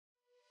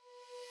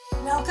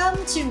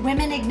Welcome to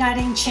Women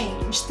Igniting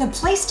Change, the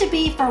place to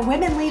be for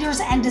women leaders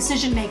and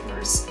decision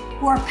makers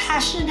who are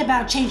passionate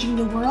about changing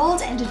the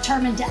world and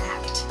determined to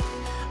act.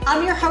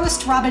 I'm your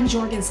host, Robin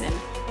Jorgensen,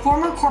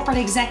 former corporate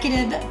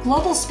executive,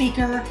 global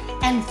speaker,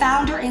 and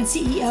founder and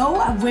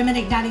CEO of Women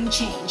Igniting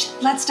Change.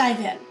 Let's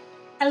dive in.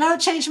 Hello,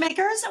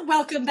 changemakers.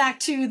 Welcome back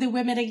to the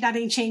Women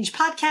Igniting Change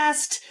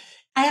podcast.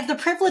 I have the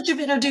privilege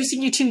of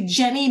introducing you to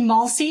Jenny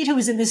Malseed, who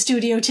is in the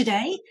studio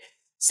today.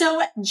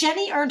 So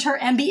Jenny earned her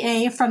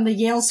MBA from the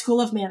Yale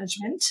School of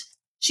Management.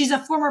 She's a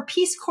former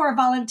Peace Corps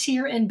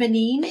volunteer in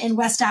Benin in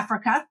West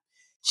Africa.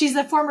 She's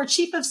the former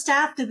chief of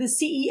staff to the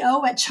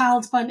CEO at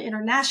Child Fund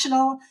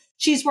International.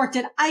 She's worked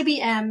at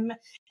IBM,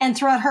 and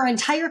throughout her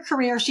entire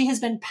career, she has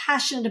been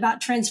passionate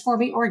about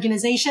transforming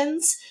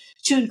organizations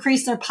to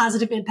increase their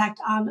positive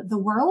impact on the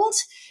world.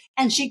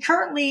 And she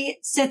currently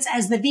sits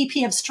as the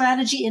VP of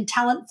Strategy and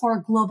Talent for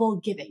Global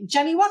Giving.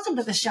 Jenny, welcome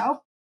to the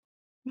show.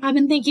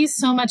 Robin, thank you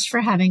so much for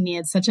having me.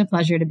 It's such a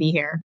pleasure to be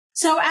here.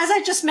 So as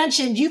I just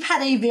mentioned, you've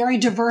had a very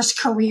diverse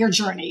career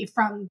journey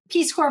from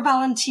Peace Corps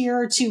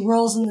volunteer to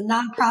roles in the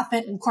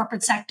nonprofit and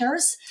corporate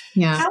sectors.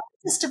 Yeah. How has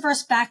this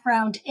diverse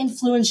background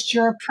influenced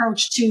your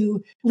approach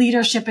to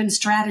leadership and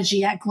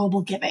strategy at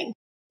Global Giving?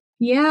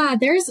 Yeah,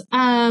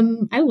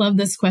 I love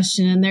this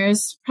question. And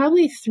there's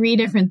probably three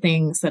different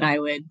things that I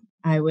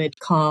would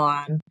call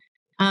on.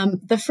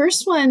 The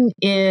first one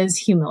is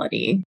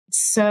humility.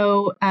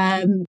 So,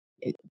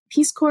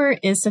 Peace Corps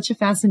is such a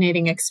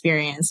fascinating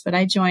experience, but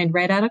I joined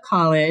right out of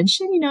college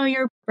and,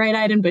 you're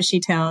bright-eyed and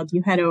bushy-tailed,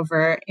 you head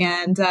over.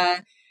 And,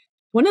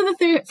 one of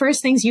the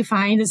first things you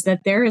find is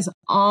that there are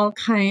all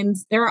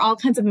kinds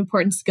of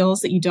important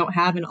skills that you don't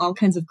have and all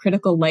kinds of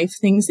critical life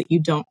things that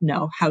you don't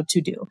know how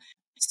to do.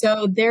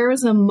 So there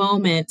was a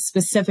moment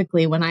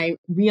specifically when I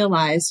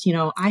realized,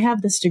 I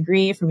have this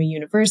degree from a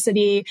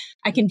university.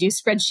 I can do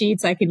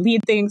spreadsheets. I can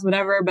lead things,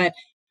 whatever, but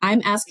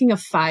I'm asking a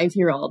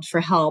 5-year-old for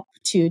help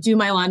to do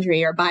my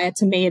laundry or buy a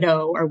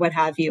tomato or what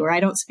have you, or I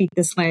don't speak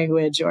this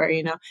language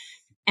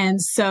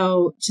and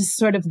so just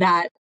sort of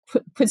that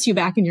puts you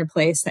back in your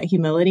place. That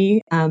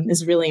humility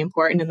is really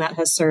important. And that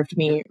has served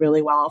me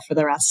really well for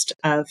the rest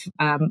of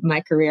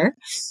my career.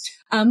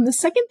 The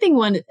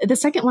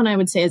second one I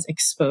would say is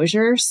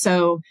exposure.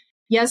 So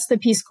yes, the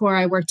Peace Corps,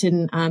 I worked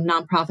in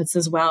nonprofits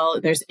as well.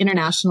 There's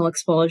international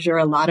exposure,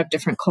 a lot of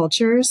different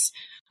cultures.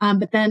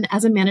 But then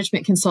as a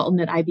management consultant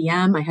at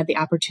IBM, I had the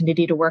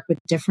opportunity to work with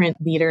different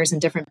leaders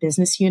and different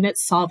business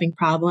units, solving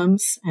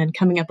problems and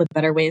coming up with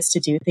better ways to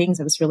do things.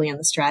 I was really in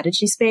the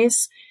strategy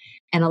space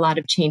and a lot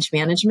of change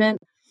management.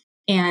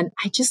 And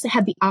I just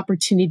had the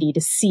opportunity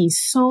to see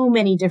so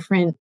many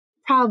different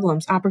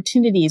problems,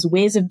 opportunities,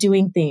 ways of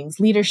doing things,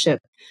 leadership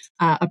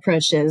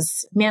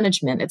approaches,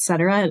 management, et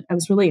cetera. I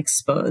was really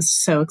exposed.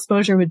 So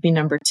exposure would be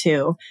number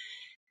two.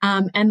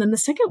 And then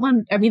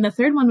the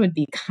third one would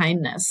be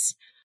kindness.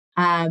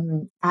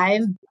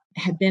 I've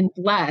been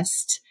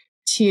blessed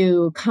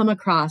to come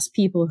across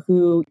people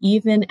who,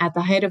 even at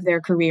the height of their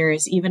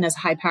careers, even as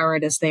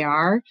high-powered as they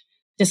are,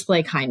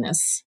 display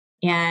kindness.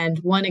 And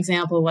one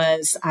example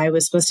was I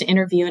was supposed to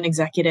interview an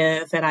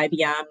executive at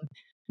IBM,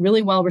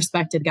 really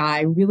well-respected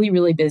guy, really,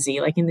 really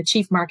busy, like in the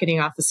chief marketing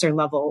officer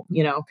level,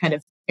 kind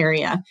of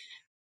area.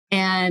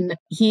 And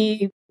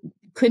he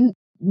couldn't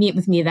meet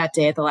with me that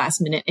day at the last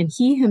minute. And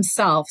he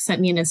himself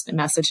sent me an instant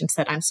message and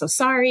said, "I'm so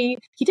sorry."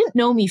 He didn't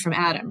know me from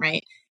Adam,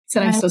 right? He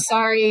said, "I'm so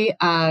sorry.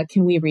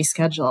 Can we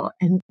reschedule?"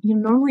 And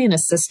normally an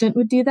assistant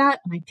would do that.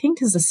 And I pinged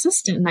his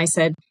assistant and I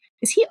said,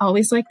 "Is he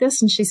always like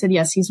this?" And she said,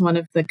 "Yes, he's one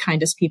of the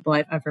kindest people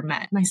I've ever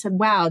met." And I said,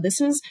 "Wow, this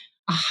is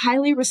a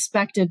highly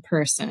respected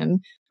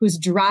person who's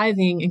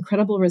driving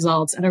incredible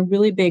results at a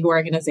really big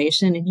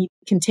organization. And he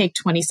can take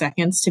 20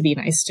 seconds to be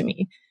nice to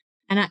me."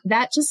 And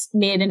that just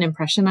made an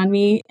impression on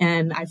me.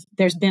 And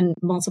there's been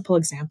multiple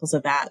examples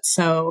of that.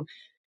 So,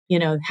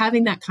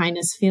 having that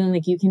kindness, feeling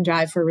like you can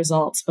drive for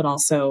results, but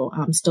also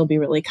still be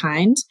really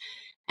kind.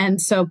 And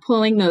so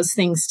pulling those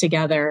things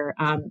together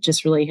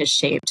just really has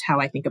shaped how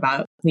I think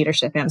about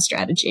leadership and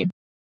strategy.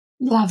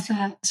 Love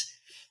that.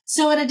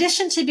 So in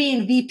addition to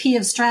being VP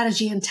of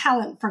Strategy and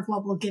Talent for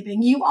Global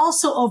Giving, you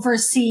also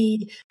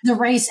oversee the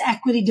Race,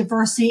 Equity,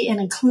 Diversity,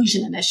 and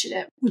Inclusion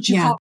Initiative, which you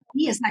call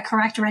READY. Is that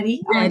correct?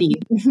 READY? READY.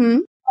 Mm-hmm.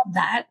 Love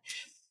that.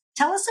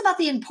 Tell us about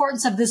the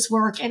importance of this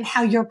work and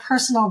how your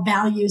personal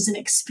values and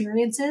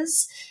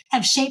experiences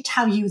have shaped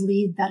how you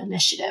lead that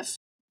initiative.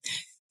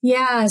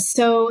 Yeah.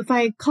 So if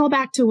I call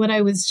back to what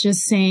I was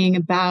just saying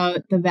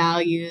about the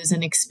values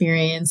and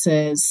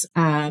experiences,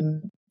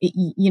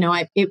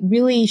 it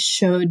really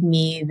showed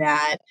me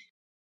that,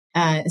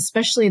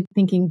 especially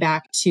thinking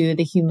back to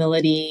the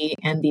humility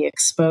and the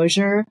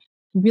exposure,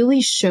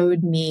 really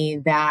showed me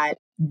that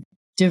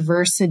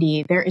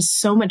diversity, there is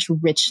so much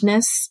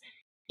richness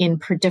in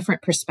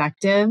different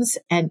perspectives,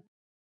 and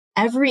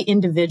every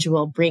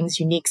individual brings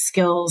unique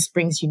skills,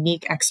 brings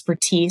unique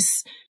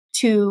expertise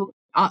to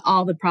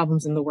all the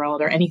problems in the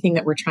world or anything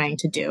that we're trying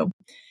to do.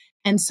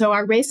 And so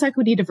our race,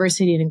 equity,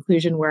 diversity, and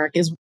inclusion work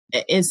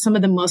is some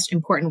of the most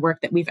important work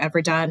that we've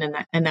ever done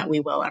and that we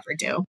will ever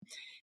do.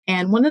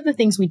 And one of the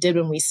things we did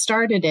when we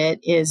started it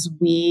is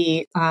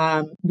we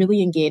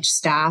really engaged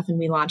staff, and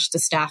we launched a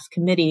staff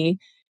committee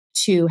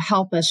to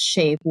help us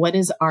shape what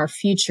is our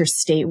future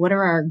state, what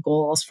are our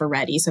goals for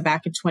Ready. So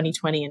back in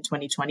 2020 and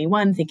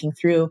 2021, thinking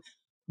through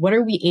what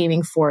are we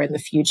aiming for in the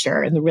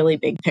future in the really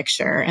big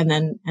picture, and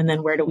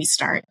then where do we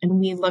start? And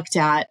we looked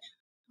at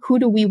who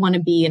do we want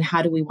to be and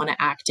how do we want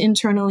to act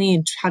internally,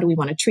 and how do we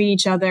want to treat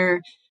each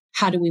other?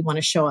 How do we want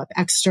to show up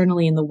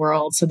externally in the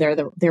world? So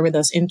there were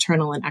those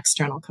internal and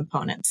external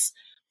components.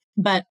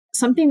 But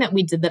something that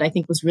we did that I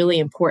think was really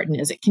important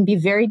is it can be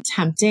very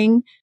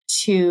tempting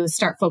to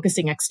start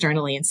focusing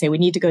externally and say, we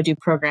need to go do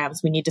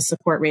programs. We need to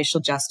support racial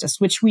justice,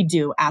 which we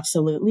do.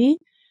 Absolutely.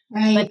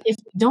 Right. But if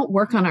we don't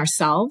work on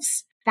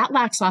ourselves, that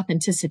lacks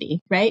authenticity,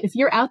 right? If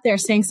you're out there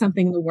saying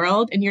something in the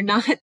world and you're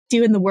not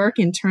doing the work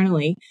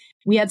internally,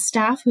 we had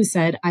staff who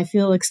said, I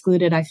feel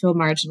excluded. I feel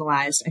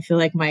marginalized. I feel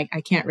like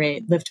I can't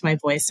lift my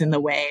voice in the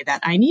way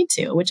that I need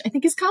to, which I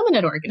think is common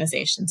at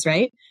organizations,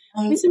 right?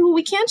 We said, well,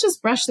 we can't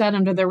just brush that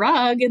under the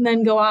rug and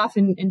then go off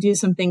and do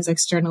some things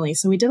externally.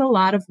 So we did a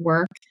lot of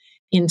work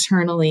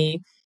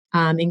internally,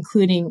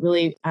 including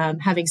really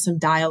having some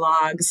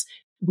dialogues.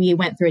 We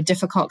went through a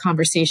difficult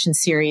conversation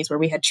series where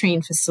we had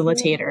trained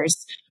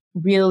facilitators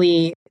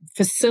really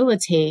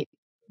facilitate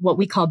what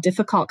we call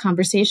difficult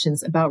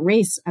conversations about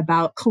race,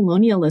 about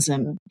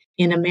colonialism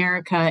in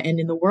America and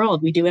in the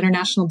world. We do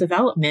international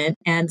development,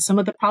 and some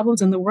of the problems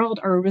in the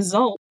world are a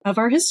result of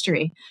our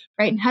history,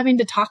 right? And having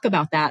to talk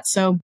about that.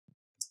 So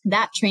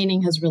that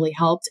training has really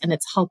helped, and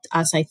it's helped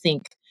us, I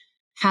think,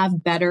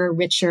 have better,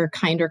 richer,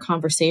 kinder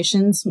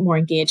conversations, more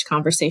engaged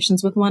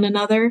conversations with one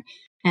another.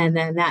 And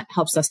then that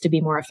helps us to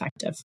be more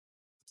effective.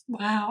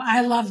 Wow,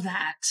 I love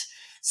that.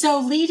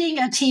 So leading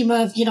a team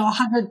of,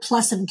 100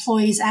 plus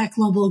employees at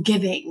Global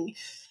Giving,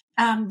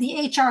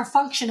 the HR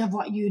function of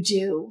what you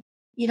do,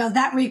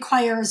 that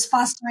requires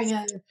fostering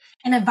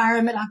an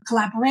environment of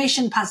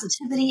collaboration,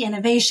 positivity,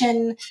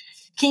 innovation.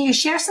 Can you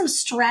share some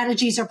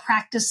strategies or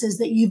practices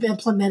that you've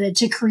implemented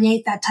to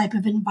create that type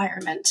of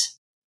environment?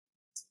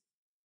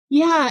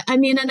 Yeah,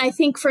 and I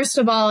think first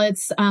of all,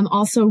 it's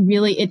also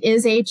really, it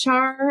is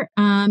HR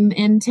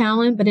and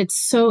talent, but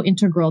it's so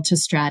integral to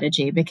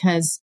strategy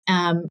because,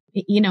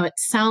 it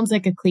sounds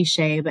like a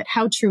cliche, but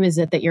how true is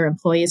it that your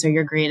employees are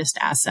your greatest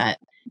asset?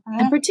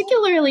 And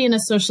particularly in a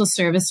social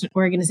service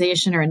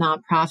organization or a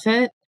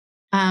nonprofit,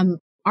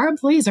 our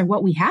employees are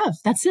what we have.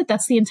 That's it.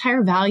 That's the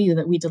entire value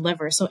that we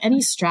deliver. So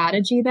any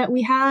strategy that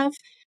we have,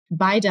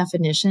 by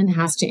definition,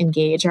 has to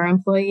engage our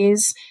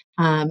employees,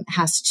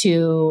 has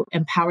to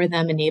empower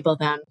them, enable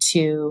them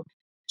to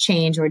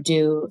change or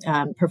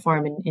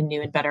perform in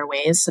new and better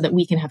ways so that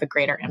we can have a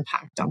greater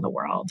impact on the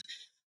world.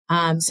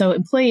 So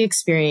employee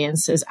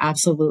experience is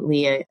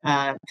absolutely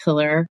a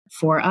pillar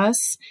for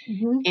us.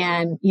 Mm-hmm.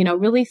 And,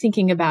 really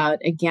thinking about,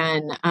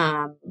 again,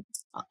 on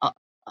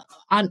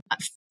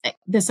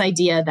this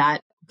idea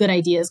that good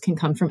ideas can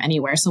come from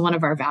anywhere. So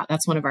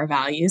that's one of our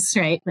values,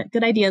 right? But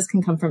good ideas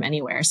can come from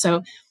anywhere.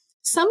 So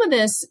some of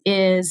this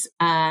is,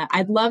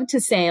 I'd love to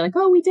say like,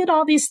 oh, we did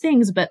all these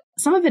things, but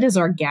some of it is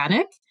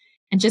organic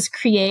and just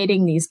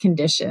creating these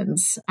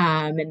conditions,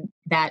 and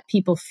that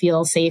people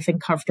feel safe and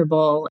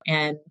comfortable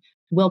and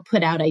will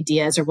put out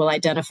ideas or will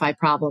identify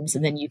problems,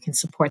 and then you can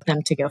support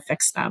them to go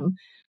fix them.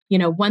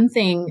 One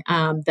thing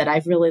that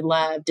I've really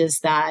loved is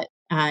that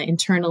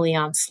internally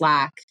on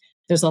Slack,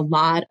 there's a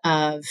lot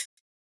of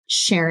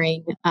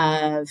sharing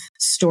of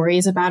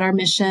stories about our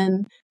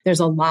mission. There's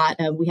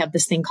we have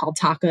this thing called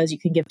tacos. You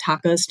can give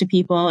tacos to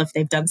people if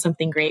they've done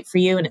something great for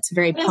you. And it's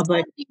very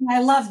public.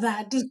 I love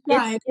that.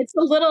 Describe. It's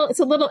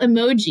a little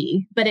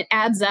emoji, but it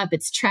adds up.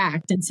 It's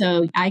tracked. And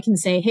so I can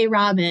say, hey,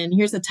 Robin,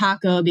 here's a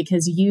taco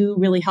because you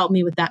really helped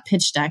me with that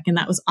pitch deck. And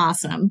that was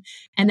awesome.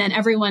 And then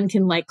everyone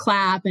can like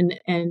clap and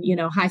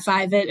high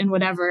five it and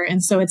whatever.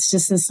 And so it's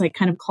just this like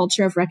kind of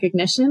culture of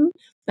recognition.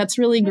 That's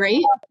really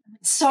great.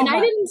 And I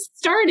didn't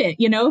start it,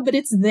 but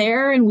it's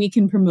there and we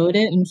can promote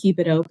it and keep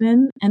it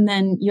open. And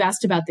then you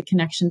asked about the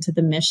connection to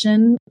the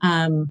mission.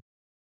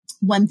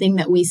 One thing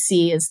that we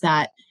see is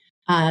that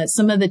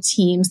some of the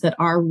teams that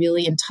are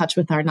really in touch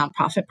with our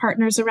nonprofit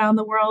partners around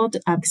the world,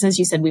 because as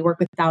you said, we work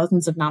with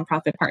thousands of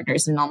nonprofit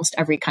partners in almost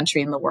every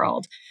country in the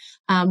world.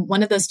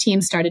 One of those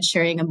teams started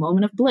sharing a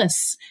moment of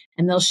bliss,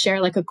 and they'll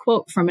share like a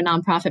quote from a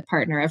nonprofit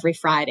partner every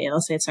Friday.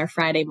 They'll say it's our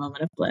Friday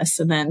moment of bliss.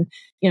 And then,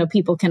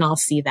 people can all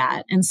see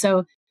that. And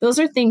so those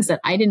are things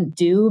that I didn't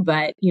do,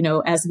 but,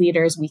 as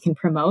leaders, we can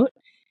promote.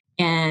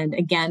 And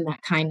again,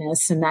 that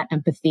kindness and that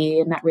empathy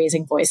and that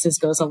raising voices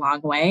goes a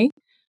long way.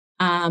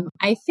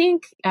 I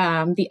think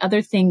the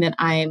other thing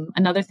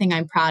another thing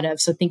I'm proud of,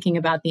 so thinking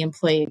about the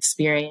employee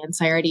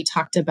experience, I already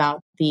talked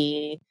about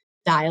the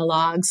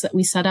dialogues that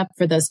we set up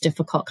for those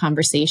difficult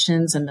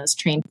conversations and those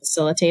trained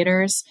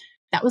facilitators.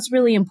 That was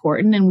really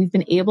important. And we've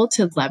been able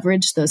to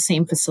leverage those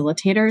same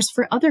facilitators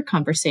for other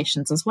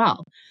conversations as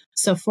well.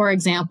 So for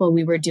example,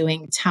 we were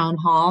doing town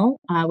hall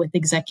with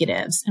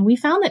executives, and we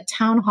found that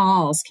town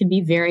halls can be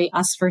very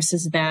us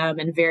versus them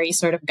and very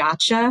sort of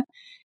gotcha.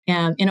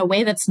 in a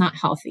way that's not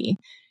healthy.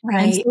 And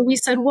Right. so we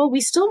said, well,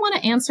 we still want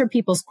to answer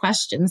people's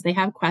questions. They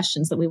have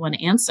questions that we want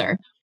to answer,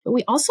 but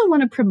we also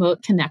want to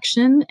promote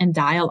connection and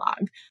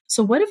dialogue.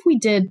 So what if we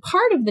did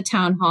part of the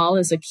town hall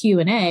as a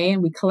Q&A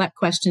and we collect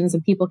questions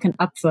and people can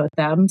upvote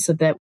them so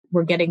that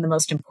we're getting the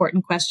most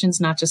important questions,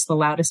 not just the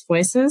loudest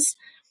voices.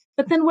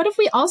 But then what if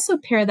we also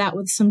pair that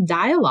with some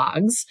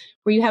dialogues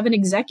where you have an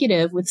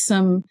executive with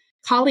some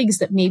colleagues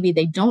that maybe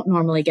they don't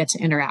normally get to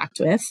interact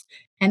with,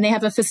 and they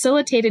have a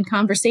facilitated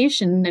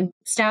conversation and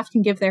staff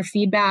can give their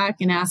feedback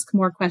and ask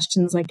more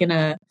questions like in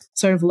a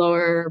sort of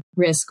lower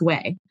risk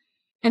way.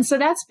 And so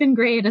that's been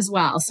great as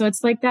well. So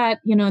it's like that,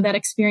 that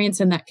experience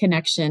and that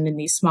connection in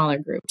these smaller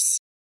groups.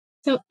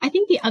 So I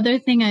think the other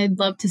thing I'd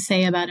love to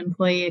say about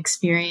employee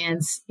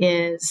experience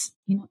is,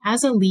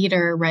 as a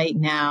leader right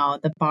now,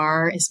 the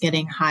bar is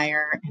getting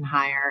higher and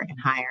higher and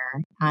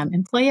higher.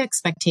 Employee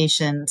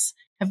expectations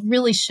have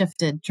really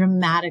shifted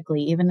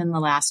dramatically, even in the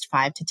last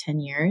 5 to 10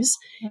 years,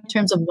 in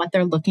terms of what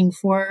they're looking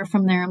for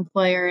from their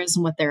employers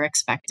and what they're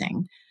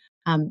expecting.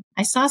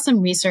 I saw some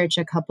research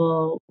a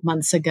couple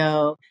months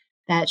ago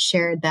that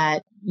shared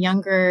that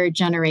younger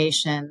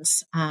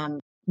generations,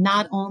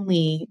 not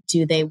only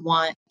do they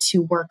want to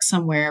work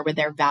somewhere where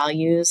their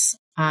values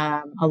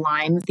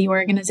align with the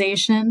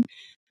organization,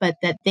 but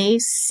that they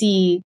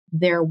see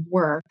their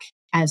work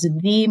as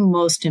the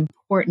most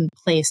important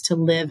place to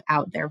live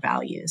out their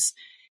values.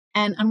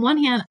 And on one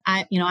hand,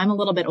 I'm a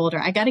little bit older.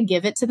 I got to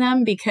give it to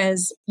them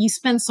because you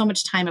spend so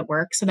much time at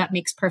work. So that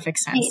makes perfect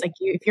sense. Like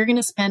if you're going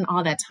to spend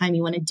all that time,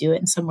 you want to do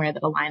it in somewhere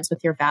that aligns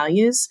with your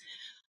values.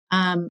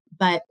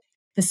 But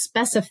the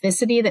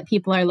specificity that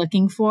people are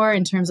looking for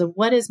in terms of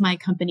what is my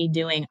company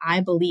doing?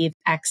 I believe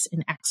X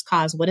in X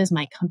cause. What is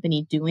my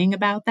company doing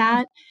about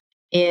that?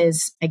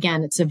 Is,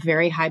 again, it's a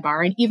very high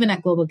bar. And even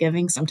at Global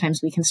Giving,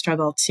 sometimes we can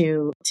struggle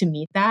to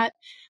meet that.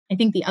 I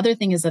think the other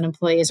thing is that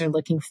employees are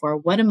looking for,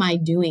 what am I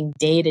doing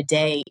day to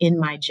day in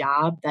my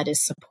job that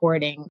is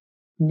supporting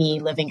me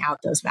living out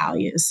those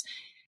values?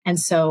 And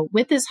so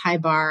with this high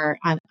bar,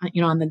 on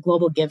the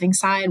Global Giving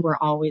side, we're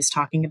always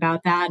talking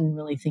about that and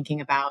really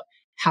thinking about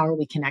how are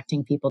we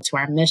connecting people to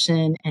our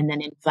mission and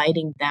then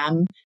inviting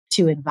them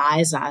to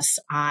advise us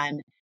on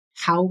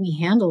how we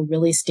handle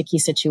really sticky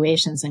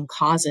situations and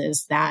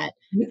causes that,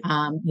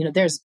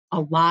 there's a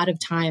lot of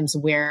times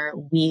where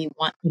we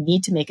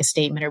need to make a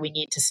statement or we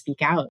need to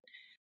speak out.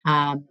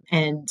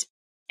 And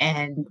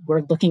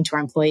we're looking to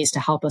our employees to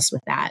help us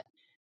with that.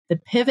 The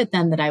pivot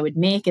then that I would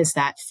make is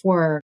that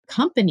for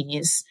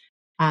companies,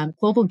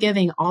 Global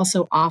Giving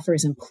also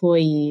offers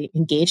employee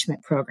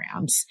engagement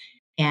programs.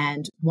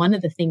 And one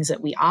of the things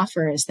that we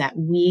offer is that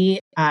we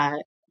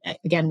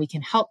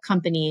can help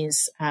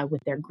companies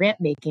with their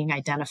grant making,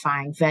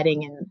 identifying,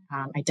 vetting, and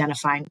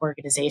identifying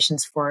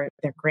organizations for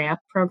their grant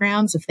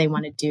programs if they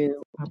want to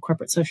do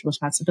corporate social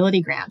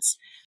responsibility grants.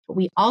 But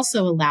we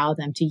also allow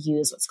them to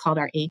use what's called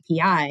our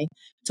API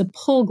to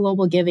pull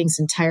Global Giving's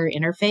entire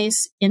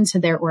interface into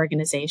their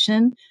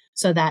organization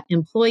so that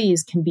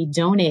employees can be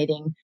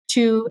donating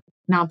to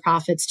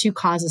nonprofits, to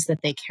causes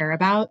that they care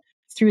about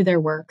through their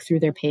work, through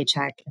their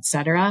paycheck, et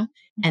cetera.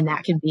 And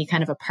that can be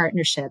kind of a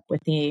partnership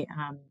with the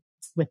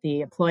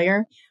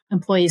employer.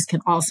 Employees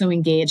can also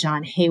engage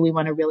on, hey, we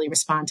want to really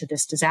respond to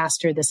this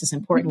disaster. This is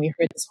important. We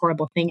heard this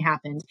horrible thing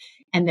happened.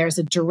 And there's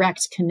a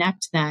direct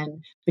connect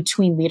then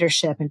between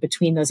leadership and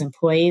between those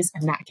employees,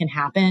 and that can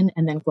happen.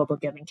 And then Global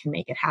Giving can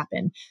make it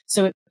happen.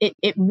 So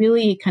it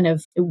really kind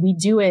of, we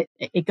do it.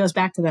 It goes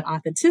back to that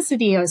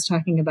authenticity I was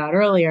talking about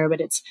earlier,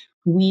 but it's,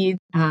 we,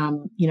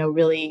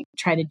 really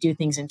try to do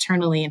things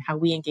internally and how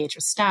we engage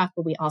with staff,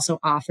 but we also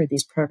offer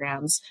these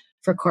programs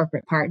for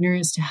corporate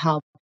partners to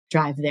help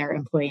drive their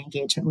employee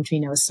engagement, which we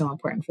know is so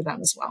important for them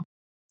as well.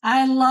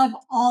 I love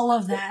all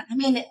of that. I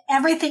mean,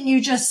 everything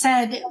you just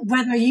said,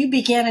 whether you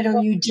began it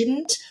or you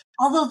didn't,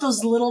 all of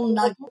those little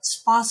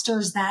nuggets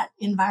fosters that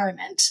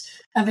environment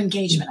of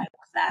engagement. I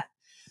love that.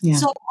 Yeah.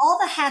 So all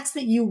the hats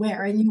that you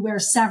wear, and you wear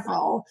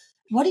several,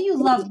 what do you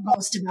love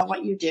most about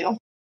what you do?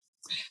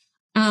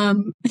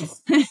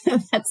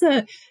 That's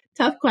a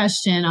tough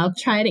question. I'll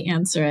try to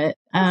answer it.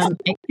 I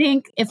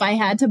think if I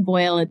had to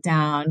boil it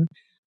down,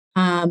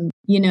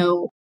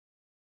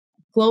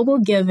 Global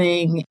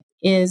Giving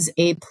is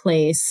a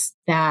place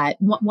that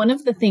one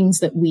of the things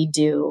that we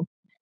do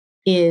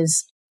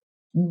is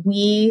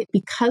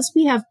because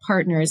we have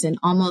partners in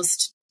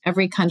almost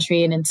every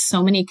country and in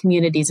so many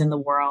communities in the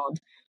world,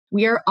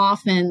 we are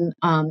often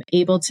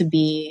able to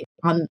be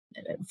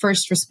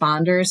first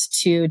responders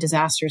to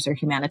disasters or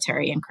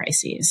humanitarian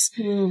crises.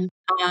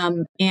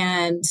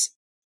 And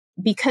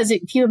because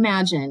if you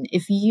imagine,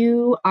 if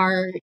you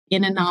are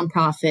in a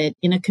nonprofit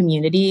in a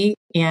community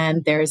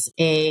and there's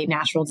a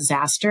natural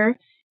disaster,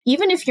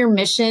 even if your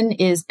mission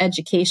is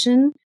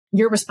education,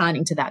 you're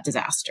responding to that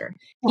disaster.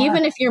 Wow.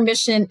 Even if your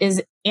mission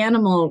is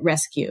animal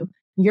rescue,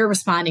 you're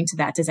responding to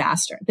that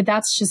disaster. But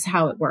that's just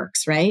how it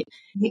works, right?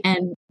 Yeah.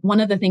 And one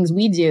of the things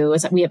we do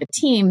is that we have a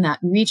team that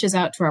reaches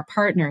out to our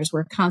partners.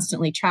 We're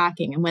constantly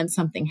tracking. And when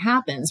something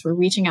happens, we're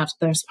reaching out to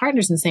those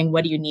partners and saying,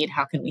 what do you need?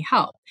 How can we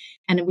help?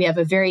 And we have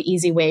a very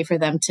easy way for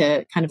them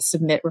to kind of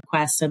submit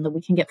requests and that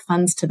we can get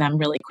funds to them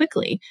really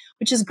quickly,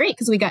 which is great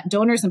because we got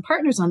donors and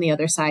partners on the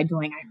other side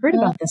going, I heard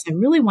about this. I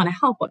really want to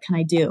help. What can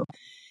I do?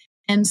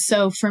 And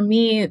so for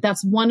me,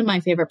 that's one of my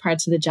favorite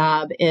parts of the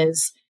job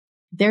is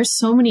there's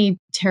so many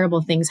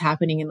terrible things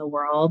happening in the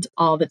world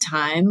all the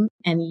time.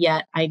 And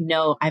yet I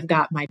know I've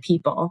got my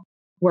people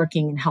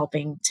working and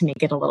helping to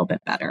make it a little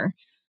bit better.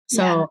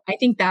 So I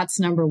think that's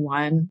number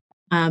one.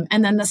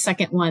 And then the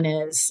second one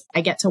is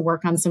I get to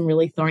work on some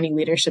really thorny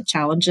leadership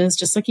challenges,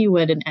 just like you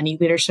would in any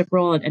leadership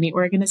role in any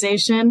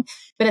organization.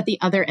 But at the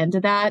other end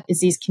of that is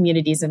these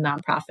communities and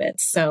nonprofits.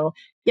 So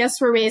yes,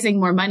 we're raising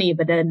more money,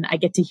 but then I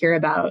get to hear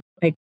about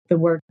like the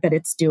work that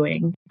it's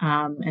doing.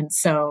 And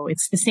so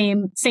it's the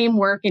same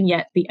work. And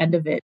yet the end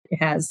of it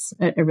has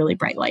a really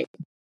bright light.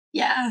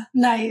 Yeah,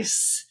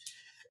 nice.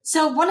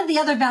 So one of the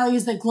other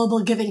values that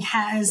global giving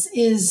has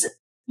is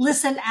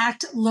listen,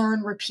 act,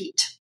 learn,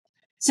 repeat.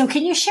 So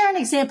can you share an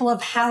example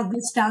of how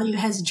this value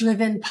has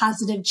driven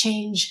positive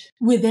change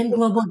within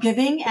global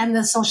giving and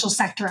the social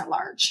sector at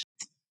large?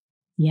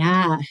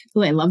 Yeah.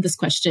 Oh, I love this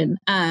question.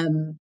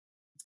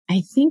 I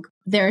think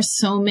there are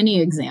so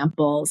many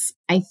examples.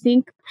 I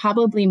think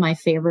probably my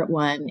favorite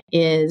one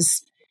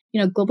is,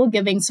 global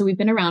giving. So we've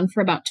been around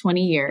for about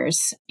 20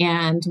 years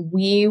and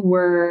we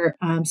were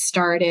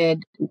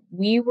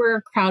we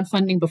were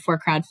crowdfunding before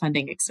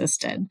crowdfunding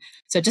existed.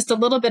 So just a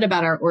little bit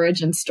about our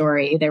origin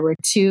story. There were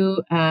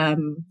two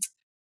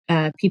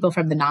people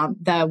from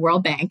the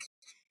World Bank,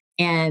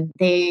 and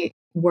they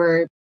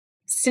were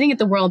sitting at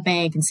the World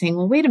Bank and saying,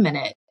 well, wait a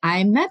minute,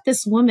 I met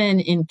this woman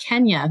in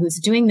Kenya who's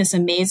doing this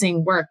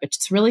amazing work, but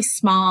it's really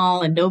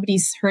small and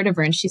nobody's heard of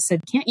her. And she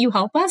said, can't you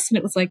help us? And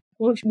it was like,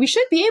 well, we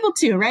should be able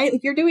to, right?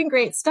 Like, you're doing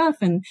great stuff.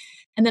 And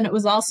then it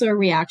was also a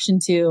reaction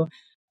to,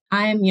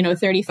 I'm,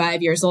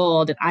 35 years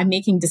old and I'm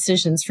making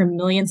decisions for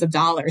millions of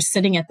dollars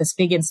sitting at this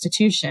big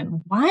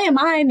institution. Why am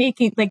I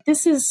making,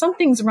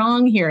 something's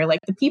wrong here.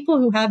 Like the people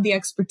who have the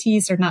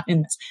expertise are not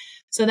in this.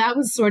 So that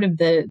was sort of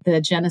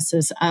the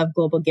genesis of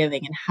global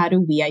giving and how do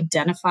we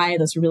identify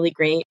those really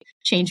great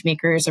change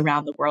makers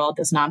around the world,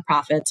 those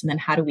nonprofits, and then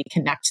how do we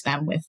connect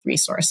them with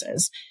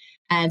resources?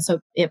 And so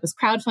it was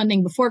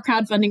crowdfunding before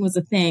crowdfunding was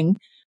a thing.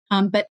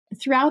 But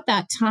throughout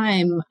that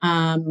time,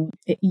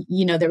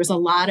 there was a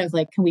lot of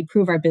can we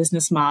prove our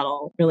business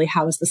model? Really,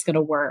 how is this going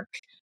to work?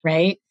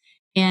 Right.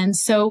 And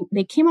so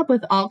they came up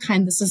with all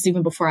kinds, this is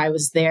even before I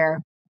was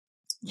there,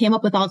 came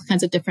up with all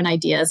kinds of different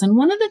ideas. And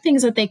one of the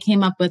things that they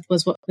came up with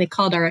was what they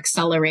called our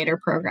accelerator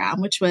program,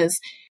 which was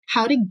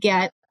how to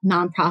get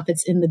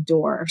nonprofits in the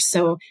door.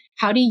 So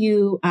how do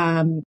you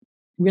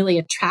really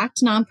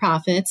attract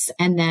nonprofits?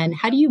 And then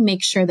how do you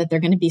make sure that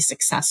they're going to be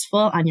successful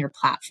on your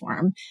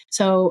platform?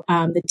 So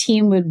the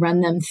team would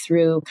run them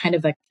through kind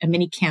of a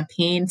mini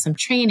campaign, some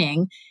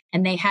training,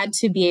 and they had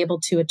to be able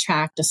to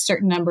attract a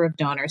certain number of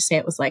donors. Say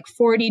it was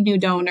 40 new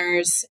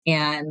donors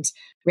and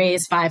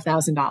raise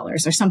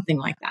 $5,000 or something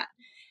like that.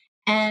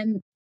 And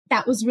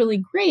that was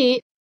really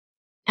great.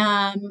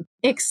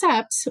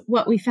 Except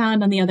what we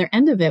found on the other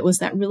end of it was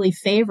that really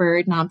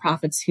favored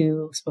nonprofits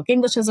who spoke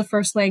English as a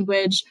first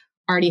language,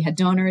 already had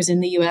donors in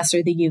the US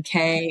or the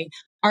UK,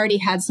 already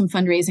had some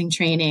fundraising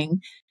training.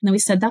 And then we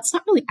said, that's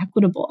not really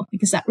equitable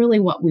because that's really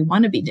what we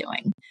want to be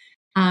doing.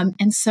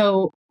 And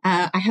so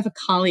I have a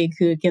colleague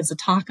who gives a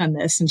talk on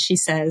this and she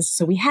says,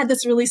 so we had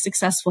this really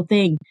successful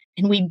thing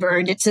and we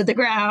burned it to the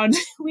ground.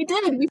 We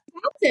did. We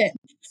stopped it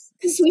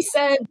because we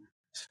said,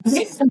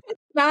 it's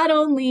not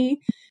only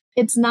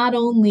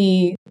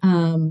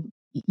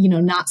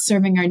not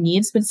serving our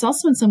needs, but it's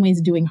also in some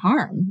ways doing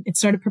harm. It's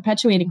sort of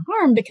perpetuating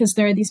harm because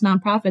there are these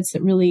nonprofits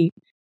that really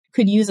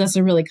could use us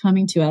or really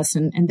coming to us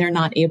and they're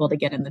not able to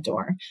get in the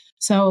door.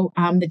 So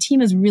the team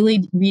has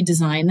really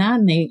redesigned that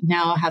and they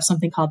now have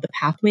something called the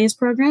Pathways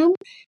program.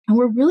 And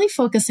we're really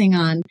focusing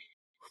on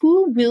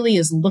who really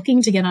is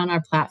looking to get on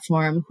our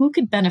platform, who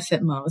could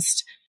benefit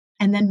most,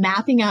 and then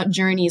mapping out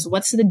journeys.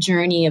 What's the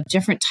journey of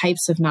different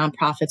types of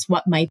nonprofits?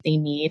 What might they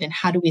need? And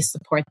how do we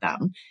support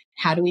them?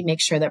 How do we make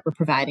sure that we're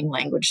providing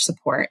language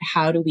support?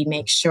 How do we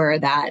make sure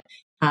that,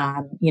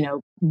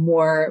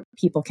 more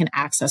people can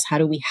access? How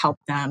do we help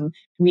them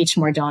reach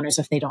more donors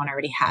if they don't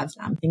already have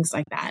them? Things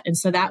like that. And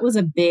so that was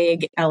a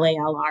big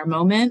LALR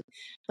moment.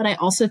 But I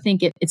also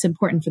think it's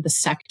important for the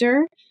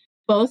sector,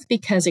 both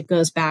because it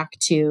goes back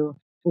to,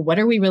 well, what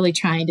are we really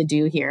trying to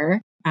do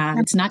here?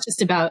 It's not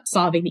just about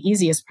solving the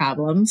easiest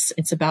problems.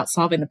 It's about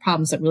solving the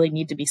problems that really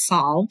need to be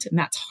solved. And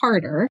that's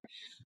harder.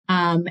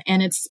 And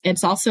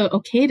it's also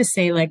okay to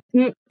say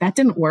that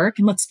didn't work.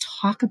 And let's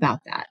talk about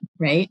that,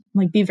 right?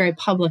 Be very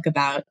public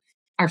about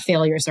our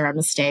failures or our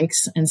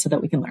mistakes and so that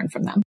we can learn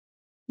from them.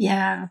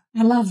 Yeah,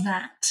 I love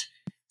that.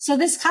 So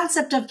this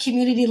concept of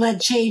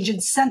community-led change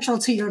is central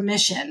to your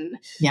mission.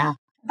 Yeah.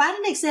 Provide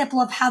an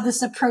example of how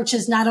this approach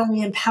has not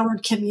only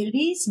empowered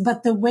communities,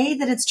 but the way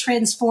that it's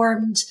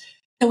transformed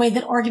the way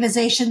that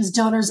organizations,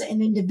 donors,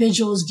 and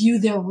individuals view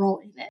their role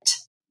in it?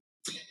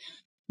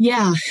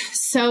 Yeah.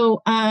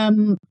 So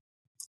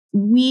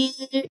we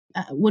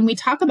when we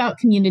talk about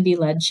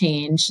community-led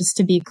change, just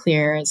to be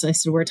clear, as I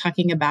said, we're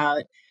talking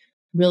about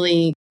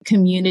really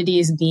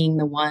communities being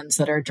the ones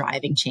that are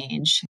driving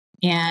change.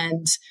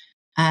 And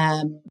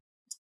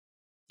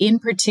in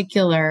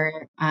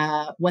particular,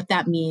 what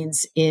that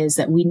means is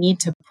that we need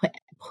to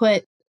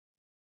put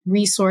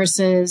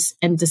resources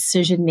and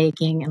decision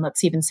making, and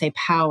let's even say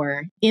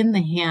power, in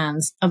the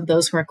hands of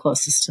those who are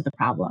closest to the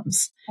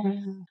problems.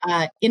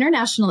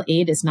 International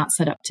aid is not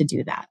set up to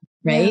do that,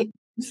 right?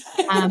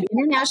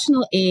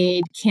 International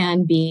aid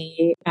can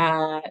be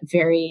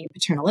very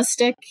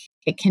paternalistic.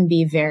 It can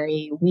be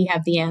very, we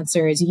have the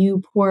answers,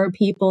 you poor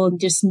people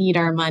just need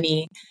our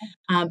money.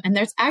 And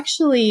there's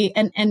actually,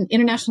 and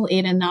international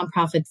aid and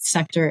nonprofit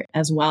sector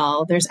as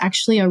well, there's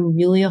actually a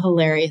really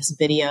hilarious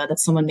video that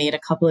someone made a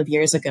couple of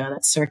years ago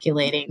that's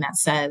circulating that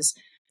says,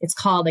 it's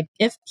called like,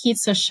 if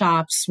pizza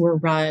shops were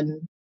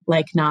run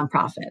like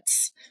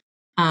nonprofits.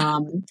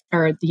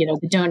 Or,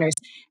 the donors.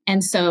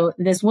 And so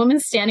this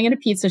woman's standing at a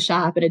pizza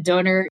shop and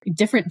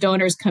different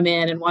donors come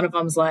in, and one of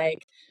them's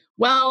like,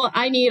 well,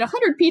 I need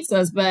 100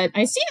 pizzas, but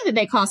I see that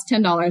they cost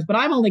 $10, but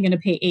I'm only going to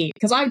pay $8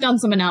 because I've done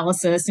some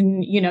analysis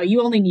and,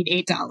 you only need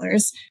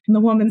 $8. And the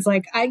woman's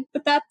like,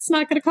 but that's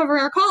not going to cover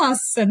our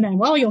costs. And then,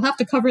 well, you'll have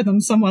to cover them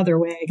some other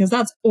way because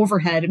that's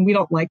overhead and we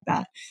don't like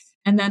that.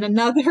 And then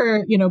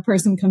another,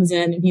 person comes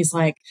in and he's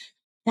like,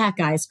 that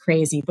guy's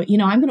crazy, but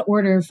I'm going to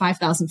order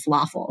 5,000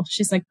 falafel.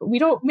 She's like, but we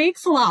don't make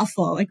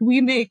falafel. Like, we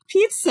make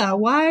pizza.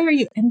 Why are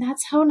you? And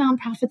that's how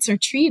nonprofits are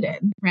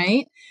treated,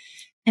 right?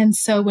 And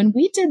so when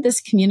we did this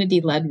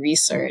community-led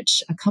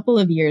research a couple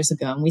of years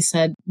ago, and we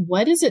said,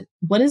 what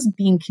does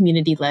being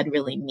community-led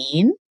really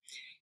mean?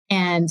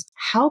 And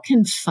how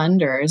can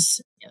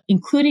funders,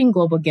 including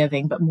global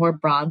giving, but more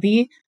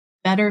broadly,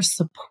 better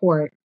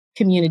support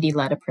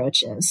community-led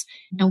approaches?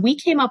 And we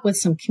came up with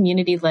some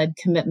community-led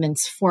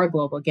commitments for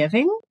global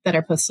giving that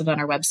are posted on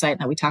our website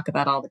that we talk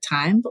about all the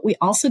time. But we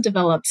also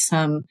developed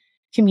some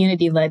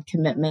community-led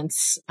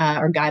commitments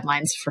or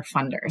guidelines for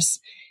funders.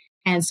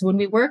 And so when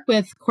we work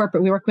with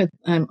corporate, we've worked with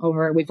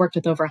over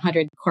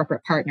 100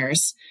 corporate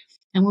partners.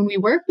 And when we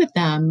work with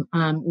them,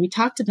 we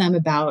talk to them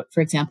about,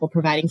 for example,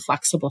 providing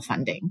flexible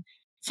funding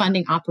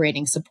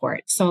operating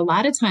support. So a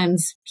lot of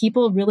times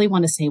people really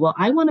want to say, well,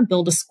 I want to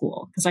build a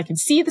school because I can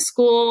see the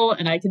school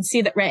and I can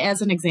see that, right,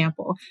 as an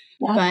example.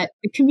 Yeah. But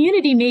the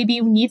community maybe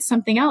needs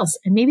something else,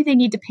 and maybe they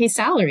need to pay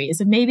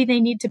salaries, and maybe they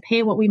need to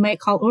pay what we might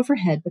call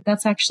overhead, but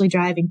that's actually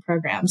driving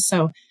programs.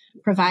 So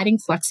providing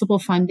flexible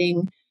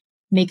funding,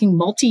 making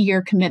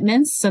multi-year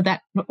commitments so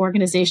that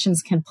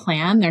organizations can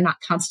plan. They're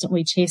not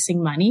constantly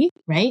chasing money,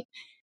 right?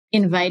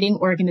 Inviting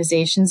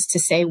organizations to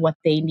say what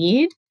they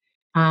need,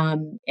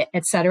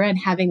 et cetera, and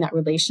having that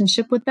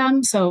relationship with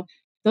them. So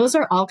those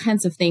are all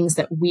kinds of things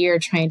that we are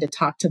trying to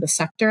talk to the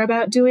sector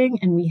about doing.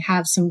 And we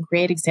have some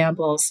great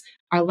examples.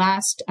 Our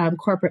last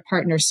corporate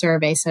partner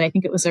survey said, I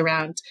think it was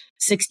around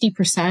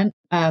 60%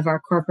 of our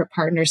corporate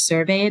partners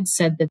surveyed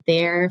said that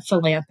their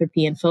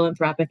philanthropy and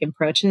philanthropic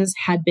approaches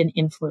had been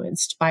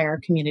influenced by our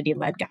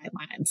community-led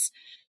guidelines.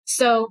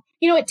 So,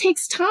 it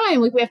takes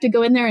time. Like, we have to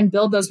go in there and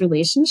build those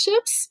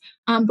relationships.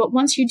 But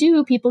once you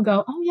do, people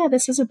go, oh yeah,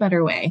 this is a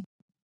better way.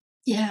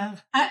 Yeah,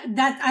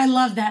 I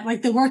love that.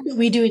 Like the work that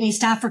we do in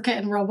East Africa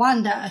and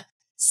Rwanda.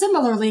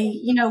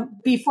 Similarly,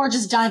 before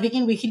just diving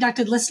in, we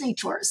conducted listening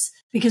tours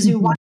because we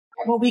want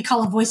what we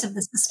call a voice of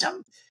the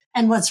system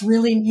and what's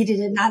really needed,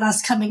 and not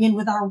us coming in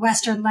with our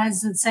Western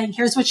lens and saying,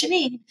 here's what you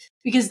need,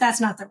 because that's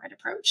not the right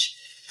approach.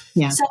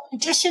 Yeah. So in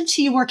addition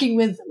to you working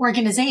with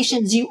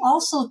organizations, you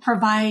also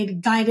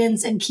provide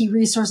guidance and key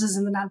resources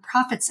in the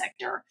nonprofit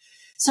sector.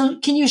 So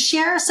can you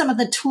share some of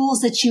the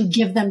tools that you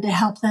give them to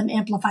help them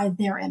amplify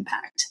their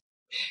impact?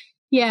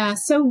 Yeah.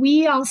 So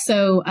we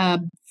also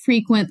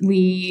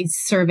frequently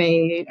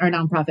survey our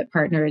nonprofit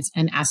partners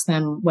and ask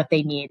them what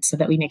they need so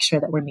that we make sure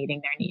that we're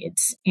meeting their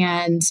needs.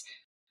 And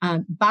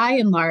by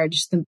and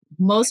large, the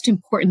most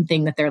important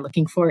thing that they're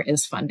looking for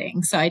is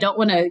funding. So I don't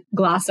want to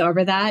gloss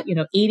over that.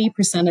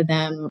 80% of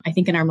them, I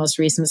think in our most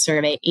recent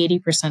survey,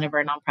 80% of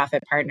our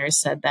nonprofit partners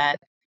said that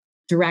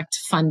direct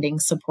funding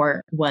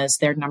support was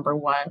their number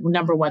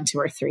one, two,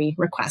 or three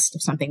request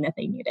of something that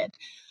they needed.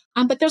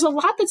 But there's a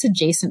lot that's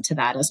adjacent to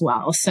that as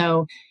well.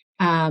 So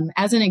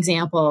as an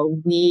example,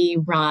 we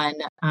run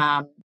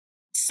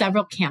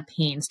several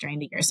campaigns during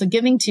the year. So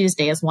Giving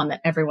Tuesday is one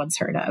that everyone's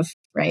heard of,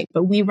 right?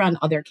 But we run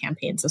other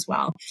campaigns as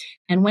well.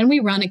 And when we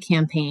run a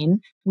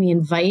campaign, we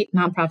invite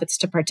nonprofits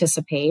to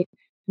participate.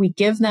 We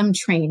give them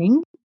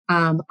training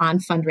on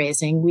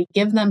fundraising. We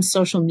give them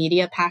social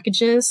media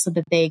packages so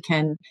that they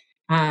can,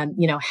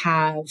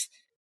 have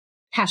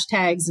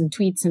hashtags and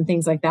tweets and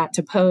things like that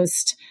to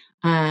post.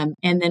 And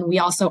then we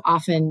also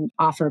often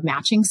offer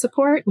matching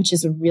support, which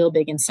is a real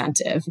big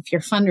incentive. If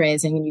you're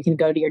fundraising and you can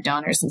go to your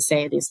donors and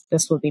say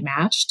this will be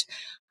matched.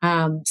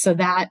 So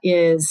that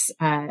is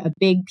a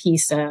big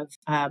piece of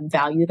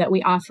value that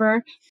we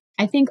offer.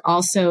 I think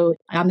also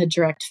on the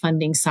direct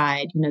funding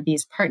side,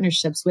 these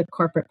partnerships with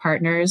corporate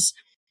partners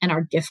and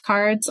our gift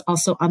cards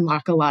also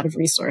unlock a lot of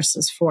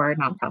resources for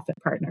nonprofit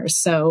partners.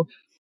 So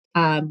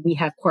we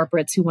have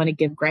corporates who want to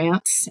give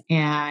grants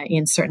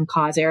in certain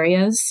cause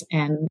areas,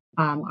 and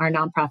our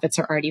nonprofits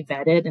are already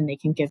vetted and they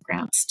can give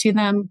grants to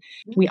them.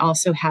 We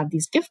also have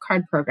these gift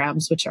card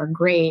programs, which are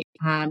great,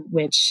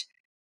 which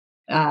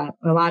a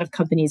lot of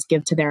companies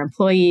give to their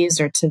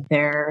employees or to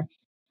their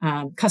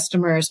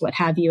customers, what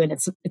have you. And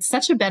it's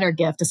such a better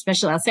gift,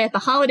 especially I'll say the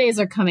holidays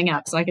are coming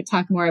up, so I could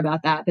talk more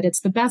about that, but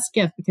it's the best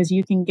gift because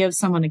you can give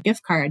someone a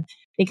gift card.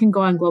 They can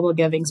go on Global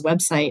Giving's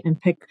website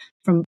and pick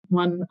from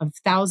one of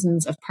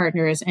thousands of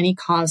partners, any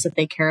cause that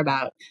they care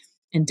about,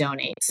 and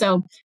donate.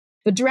 So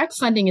the direct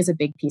funding is a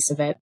big piece of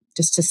it,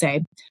 just to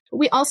say. But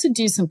we also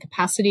do some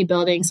capacity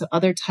building, so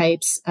other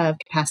types of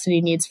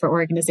capacity needs for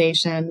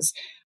organizations.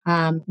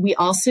 We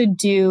also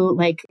do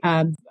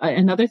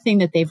another thing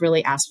that they've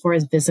really asked for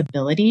is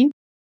visibility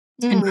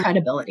and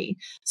credibility.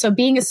 So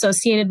being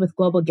associated with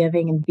Global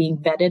Giving and being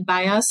vetted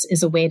by us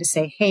is a way to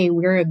say, hey,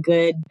 we're a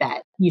good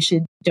bet. You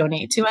should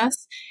donate to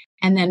us.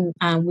 And then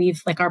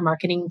our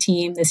marketing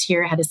team this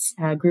year had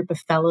a group of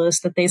fellows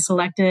that they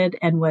selected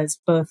and was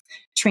both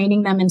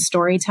training them in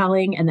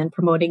storytelling and then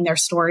promoting their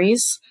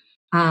stories.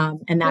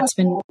 And that's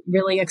been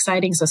really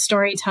exciting. So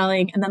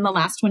storytelling. And then the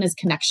last one is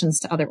connections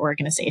to other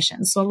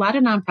organizations. So a lot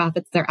of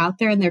nonprofits, they're out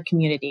there in their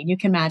community. And you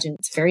can imagine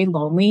it's very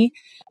lonely.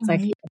 It's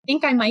like, I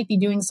think I might be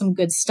doing some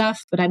good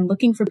stuff, but I'm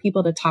looking for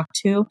people to talk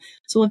to.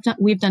 So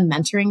we've done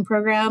mentoring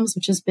programs,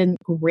 which has been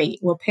great.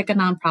 We'll pick a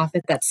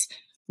nonprofit that's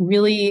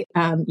really,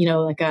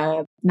 like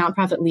a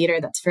nonprofit leader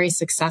that's very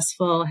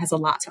successful, has a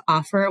lot to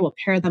offer. We'll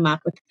pair them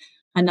up with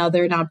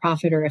another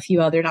nonprofit or a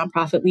few other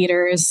nonprofit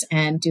leaders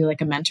and do like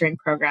a mentoring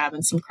program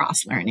and some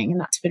cross learning. And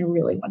that's been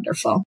really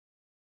wonderful.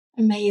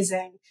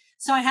 Amazing.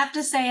 So I have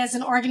to say, as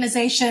an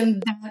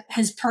organization that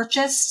has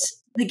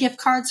purchased the gift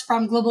cards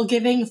from Global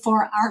Giving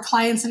for our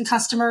clients and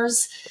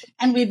customers,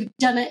 and we've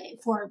done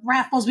it for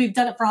raffles, we've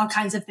done it for all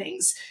kinds of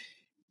things.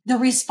 The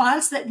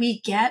response that we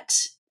get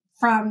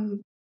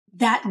from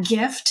that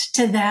gift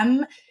to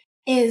them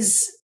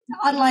is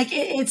unlike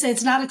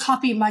it's not a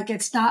coffee mug.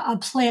 It's not a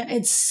plant.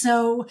 It's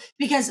so,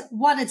 because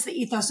one, it's the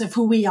ethos of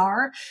who we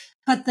are,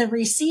 but the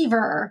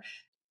receiver,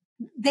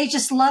 they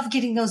just love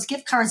getting those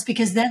gift cards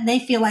because then they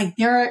feel like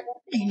they're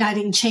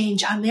igniting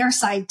change on their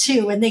side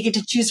too. And they get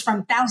to choose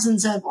from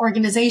thousands of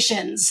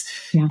organizations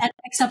and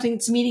pick something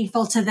that's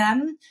meaningful to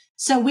them.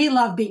 So we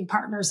love being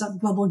partners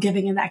of Global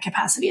Giving in that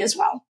capacity as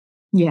well.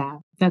 Yeah,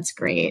 that's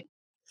great.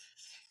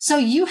 So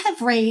you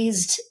have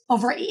raised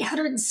over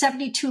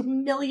 $872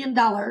 million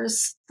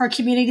for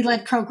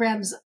community-led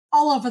programs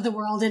all over the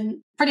world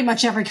in pretty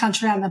much every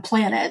country on the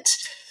planet.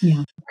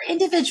 Yeah. For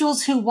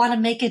individuals who want to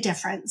make a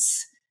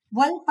difference,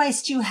 what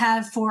advice do you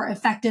have for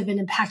effective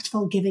and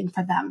impactful giving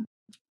for them?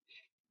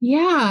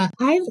 Yeah,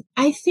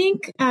 I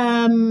think,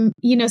 some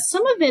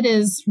of it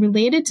is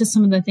related to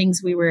some of the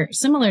things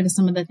similar to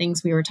some of the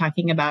things we were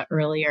talking about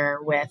earlier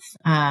with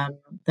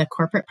the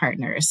corporate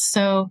partners.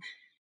 So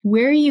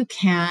where you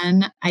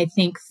can, I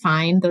think,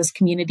 find those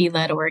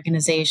community-led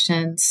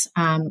organizations.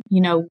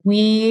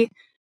 We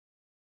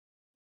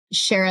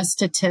share a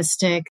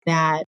statistic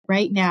that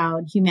right now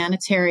in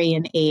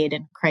humanitarian aid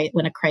and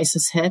when a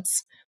crisis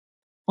hits,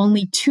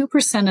 only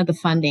 2% of the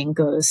funding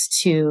goes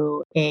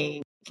to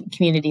a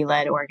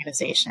community-led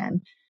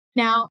organization.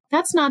 Now,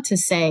 that's not to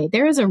say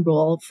there is a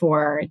role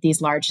for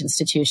these large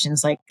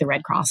institutions like the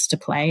Red Cross to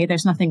play.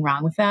 There's nothing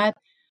wrong with that.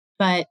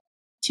 But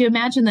to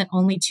imagine that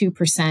only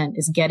 2%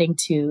 is getting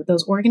to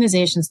those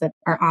organizations that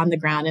are on the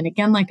ground. And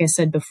again, like I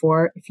said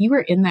before, if you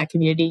are in that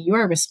community, you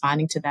are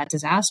responding to that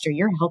disaster.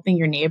 You're helping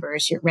your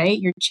neighbors, you're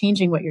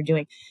changing what you're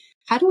doing.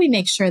 How do we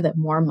make sure that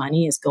more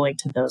money is going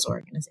to those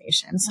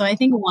organizations? So I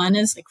think one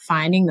is like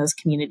finding those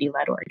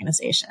community-led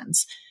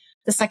organizations.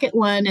 The second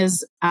one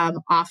is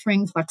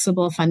offering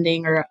flexible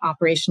funding or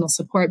operational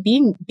support.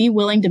 Be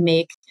willing to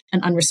make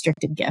an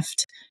unrestricted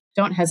gift.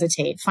 Don't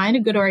hesitate. Find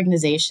a good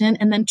organization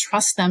and then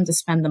trust them to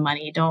spend the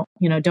money. Don't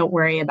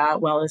worry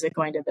about, well, is it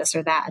going to this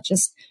or that?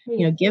 Just,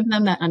 give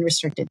them that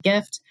unrestricted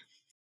gift.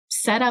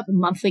 Set up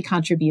monthly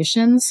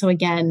contributions. So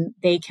again,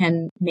 they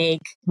can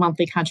make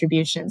monthly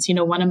contributions.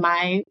 One of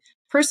my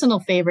personal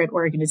favorite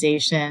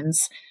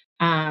organizations,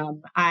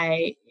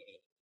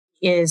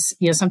 is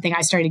something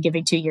I started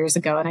giving 2 years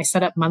ago, and I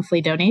set up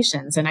monthly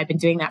donations, and I've been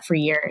doing that for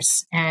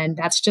years. And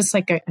that's just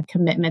like a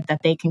commitment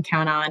that they can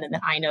count on and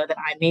that I know that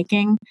I'm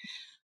making.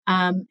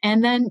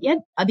 And then,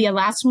 the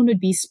last one would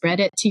be spread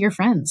it to your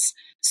friends.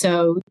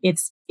 So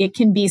it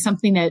can be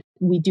something that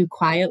we do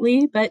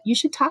quietly, but you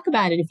should talk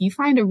about it. If you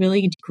find a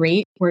really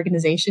great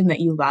organization that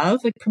you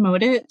love,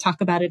 promote it,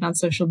 talk about it on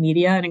social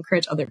media, and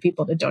encourage other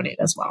people to donate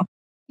as well.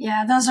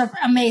 Yeah, those are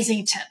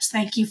amazing tips.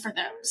 Thank you for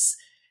those.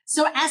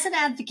 So as an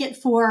advocate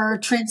for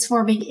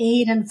transforming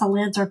aid and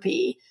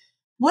philanthropy,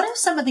 what are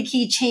some of the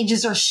key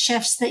changes or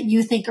shifts that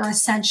you think are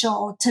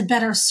essential to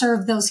better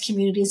serve those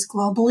communities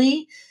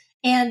globally?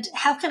 And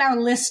how can our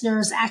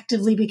listeners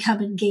actively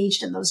become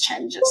engaged in those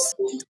changes?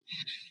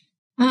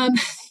 Um,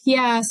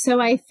 yeah, so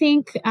I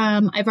think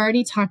I've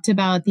already talked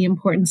about the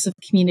importance of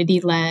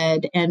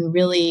community-led and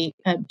really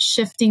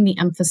shifting the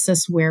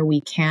emphasis where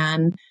we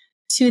can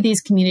to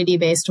these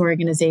community-based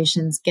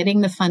organizations,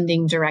 getting the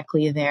funding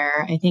directly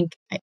there. I think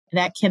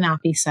that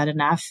cannot be said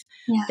enough.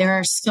 Yeah. There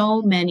are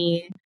so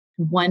many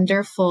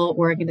wonderful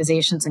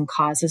organizations and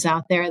causes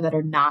out there that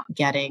are not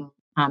getting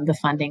the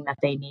funding that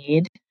they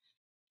need.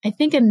 I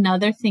think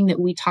another thing that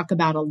we talk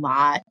about a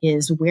lot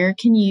is where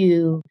can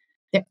you,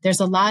 there's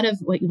a lot of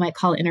what you might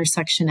call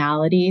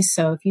intersectionality.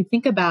 So if you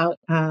think about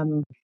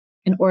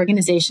an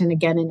organization,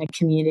 again, in a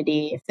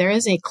community, if there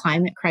is a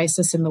climate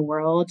crisis in the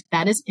world,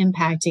 that is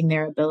impacting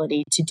their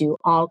ability to do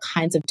all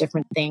kinds of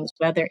different things,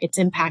 whether it's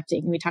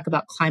impacting, we talk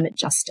about climate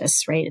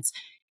justice, right? It's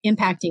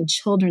impacting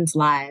children's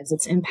lives.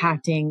 It's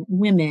impacting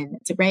women,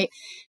 right?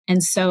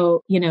 And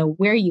so,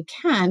 where you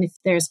can, if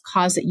there's a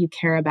cause that you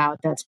care about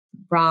that's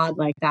broad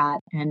like that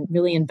and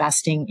really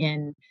investing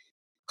in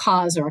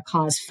cause or a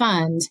cause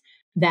fund,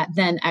 that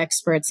then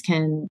experts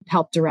can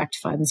help direct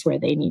funds where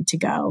they need to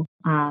go.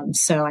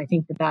 So I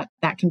think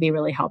that can be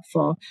really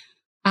helpful.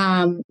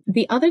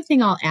 The other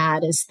thing I'll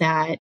add is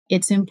that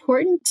it's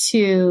important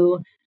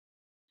to,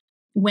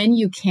 when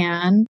you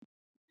can,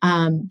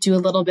 do a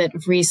little bit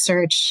of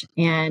research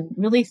and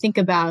really think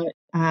about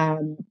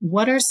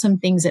what are some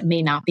things that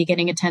may not be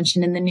getting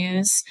attention in the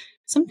news.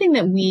 Something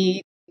that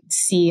we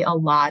see a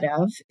lot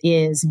of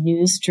is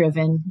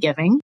news-driven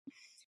giving.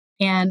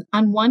 And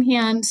on one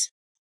hand,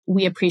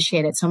 we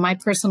appreciate it. So my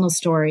personal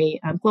story,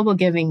 Global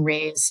Giving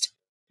raised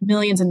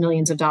millions and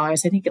millions of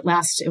dollars. I think it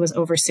was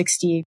over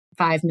 $65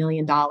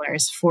 million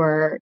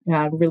for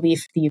relief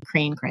of the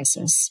Ukraine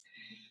crisis.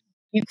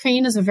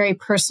 Ukraine is very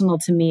personal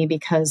to me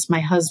because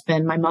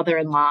my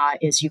mother-in-law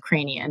is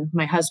Ukrainian.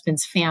 My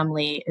husband's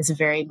family is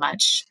very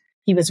much,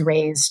 he was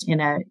raised in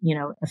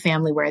a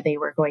family where they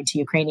were going to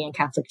Ukrainian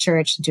Catholic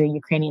Church, doing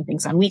Ukrainian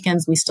things on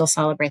weekends. We still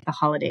celebrate the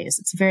holidays.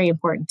 It's very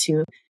important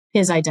to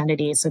his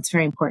identity. So it's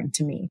very important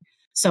to me.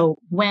 So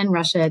when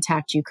Russia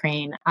attacked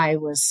Ukraine, I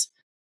was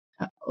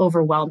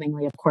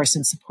overwhelmingly, of course,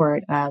 in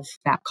support of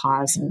that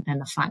cause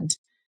and the fund.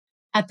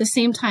 At the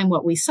same time,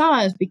 what we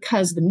saw is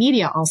because the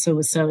media also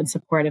was so in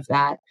support of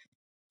that,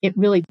 it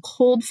really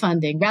pulled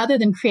funding rather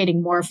than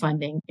creating more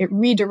funding. It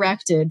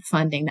redirected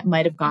funding that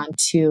might have gone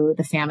to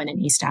the famine in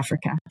East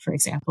Africa, for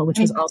example, which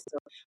was also,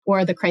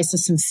 or the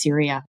crisis in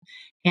Syria.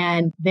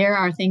 And there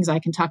are things I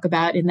can talk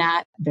about in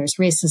that. There's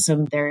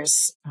racism,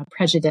 there's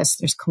prejudice,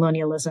 there's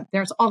colonialism,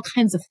 there's all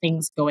kinds of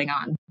things going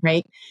on,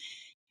 right?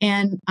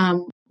 And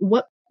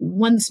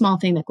one small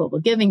thing that Global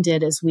Giving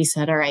did is we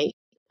said, all right,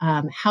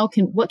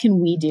 what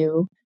can we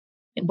do?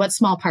 What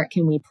small part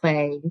can we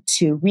play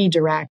to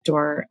redirect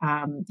or,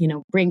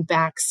 bring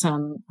back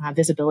some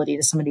visibility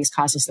to some of these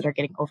causes that are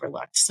getting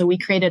overlooked? So we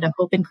created a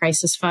Hope in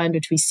Crisis Fund,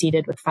 which we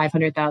seeded with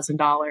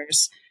 $500,000.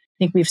 I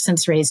think we've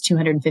since raised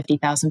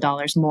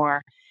 $250,000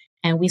 more.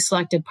 And we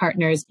selected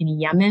partners in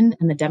Yemen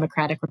and the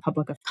Democratic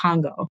Republic of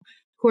Congo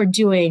who are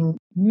doing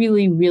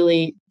really,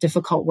 really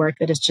difficult work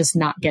that is just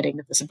not getting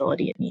the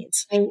visibility it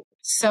needs.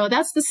 So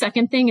that's the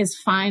second thing, is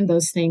find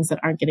those things that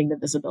aren't getting the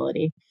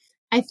visibility.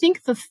 I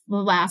think the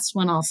last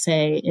one I'll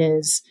say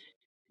is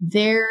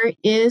there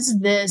is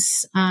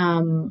this,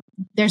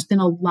 there's been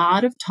a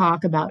lot of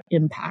talk about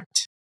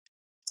impact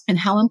and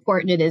how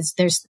important it is.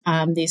 There's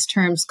these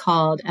terms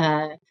called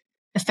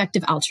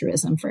effective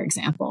altruism, for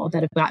example,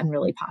 that have gotten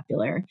really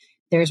popular.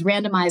 There's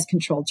randomized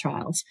controlled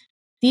trials.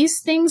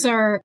 These things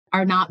are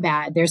not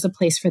bad. There's a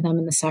place for them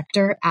in the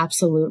sector,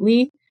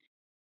 absolutely.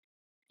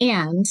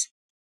 And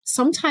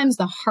sometimes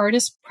the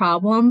hardest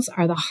problems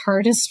are the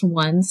hardest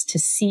ones to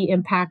see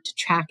impact, to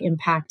track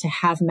impact, to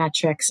have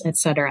metrics, et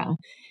cetera.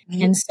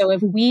 Mm-hmm. And so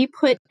if we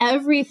put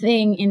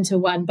everything into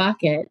one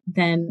bucket,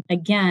 then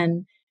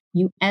again,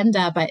 you end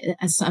up,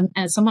 as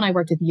someone I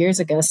worked with years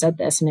ago said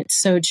this, and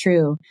it's so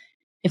true.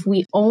 If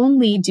we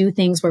only do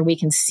things where we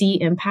can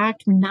see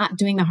impact, we're not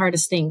doing the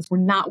hardest things. We're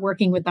not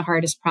working with the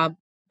hardest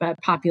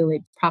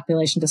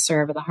population to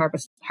serve, or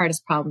the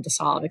hardest problem to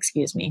solve,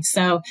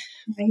 So,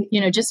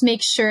 right. Just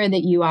make sure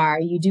that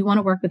you do want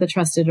to work with a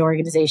trusted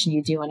organization.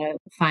 You do want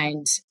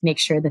to make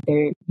sure that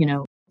they're,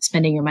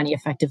 spending your money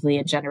effectively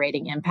and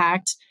generating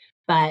impact.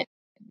 But,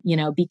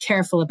 be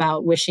careful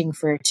about wishing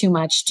for too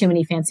much, too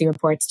many fancy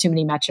reports, too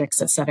many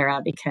metrics, et cetera,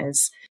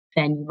 because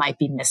then you might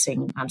be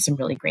missing some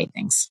really great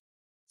things.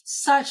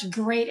 Such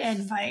great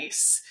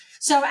advice.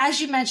 So as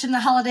you mentioned,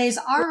 the holidays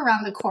are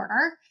around the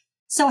corner.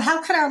 So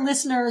how can our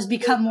listeners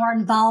become more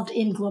involved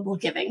in global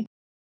giving?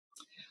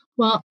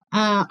 Well,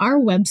 our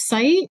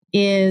website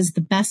is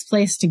the best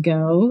place to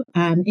go.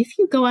 If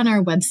you go on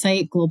our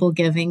website,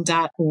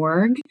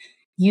 globalgiving.org,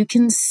 you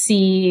can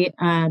see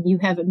you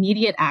have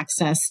immediate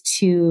access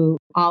to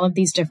all of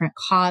these different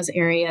cause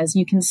areas.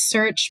 You can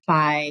search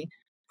by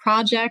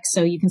project.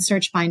 So you can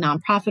search by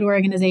nonprofit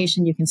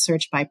organization. You can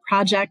search by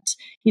project.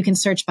 You can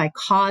search by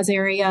cause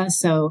area.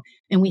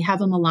 And we have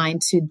them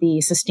aligned to the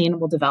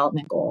Sustainable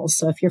Development Goals.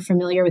 So if you're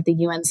familiar with the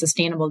UN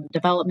Sustainable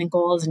Development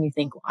Goals and you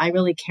think, well, I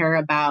really care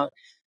about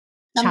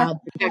child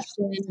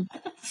protection.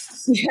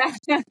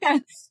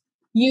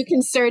 you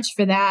can search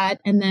for that.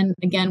 And then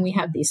again, we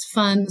have these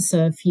funds.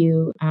 So if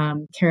you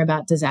care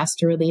about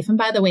disaster relief, and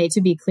by the way,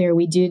 to be clear,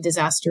 we do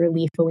disaster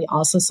relief, but we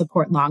also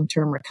support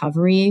long-term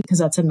recovery, because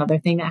that's another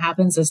thing that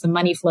happens is the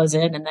money flows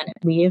in and then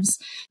it leaves.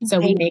 So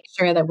we make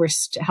sure that we're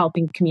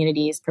helping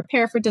communities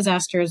prepare for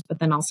disasters, but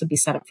then also be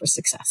set up for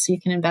success. So you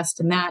can invest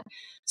in that.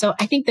 So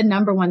I think the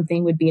number one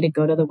thing would be to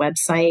go to the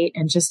website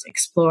and just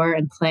explore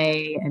and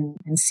play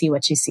and see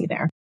what you see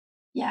there.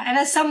 Yeah. And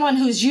as someone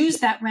who's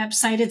used that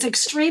website, it's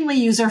extremely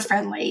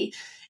user-friendly.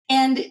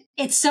 And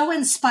it's so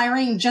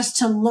inspiring just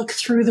to look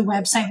through the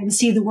website and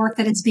see the work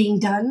that is being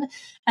done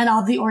and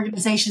all the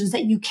organizations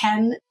that you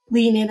can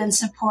lean in and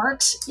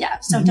support. Yeah.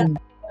 So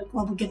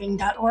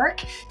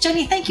globalgiving.org.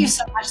 Jenny, thank you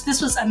so much.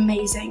 This was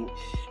amazing.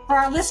 For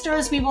our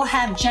listeners, we will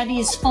have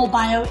Jenny's full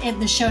bio in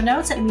the show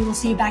notes, and we will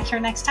see you back here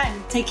next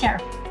time. Take care.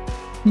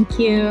 Thank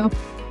you.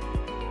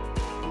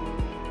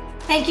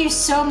 Thank you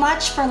so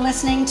much for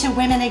listening to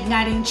Women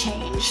Igniting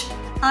Change.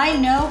 I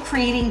know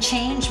creating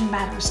change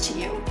matters to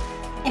you.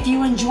 If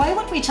you enjoy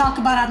what we talk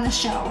about on the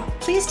show,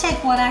 please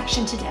take one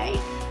action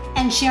today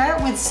and share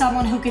it with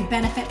someone who could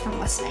benefit from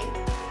listening.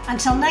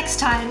 Until next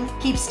time,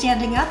 keep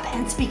standing up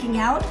and speaking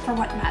out for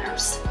what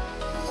matters.